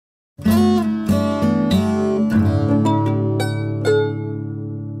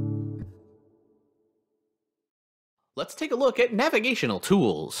Let's take a look at navigational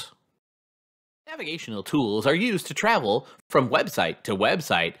tools. Navigational tools are used to travel from website to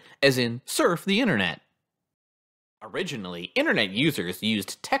website, as in surf the internet. Originally, internet users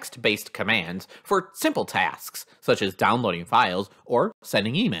used text-based commands for simple tasks, such as downloading files or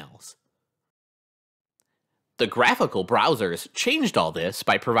sending emails. The graphical browsers changed all this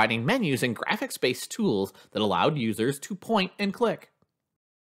by providing menus and graphics-based tools that allowed users to point and click.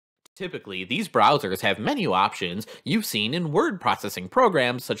 Typically, these browsers have menu options you've seen in word processing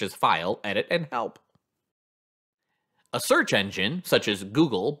programs such as File, Edit, and Help. A search engine, such as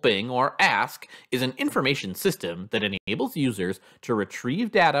Google, Bing, or Ask, is an information system that enables users to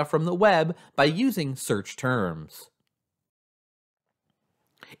retrieve data from the web by using search terms.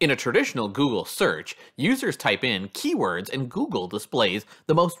 In a traditional Google search, users type in keywords and Google displays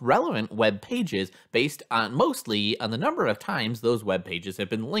the most relevant web pages based mostly on the number of times those web pages have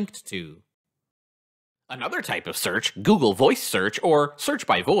been linked to. Another type of search, Google Voice Search or Search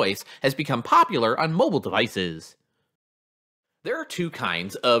by Voice, has become popular on mobile devices. There are two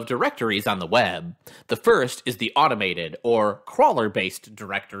kinds of directories on the web. The first is the automated or crawler-based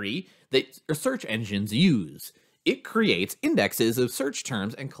directory that search engines use. It creates indexes of search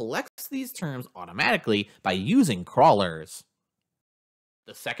terms and collects these terms automatically by using crawlers.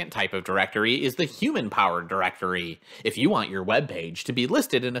 The second type of directory is the human-powered directory. If you want your web page to be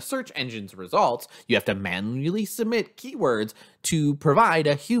listed in a search engine's results, you have to manually submit keywords to provide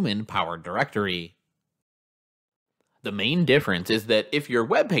a human-powered directory. The main difference is that if your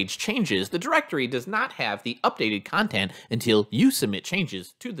web page changes, the directory does not have the updated content until you submit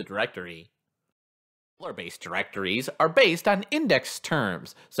changes to the directory. Crawler-based directories are based on index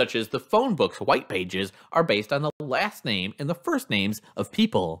terms, such as the phone book's white pages are based on the last name and the first names of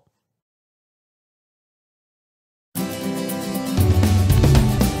people.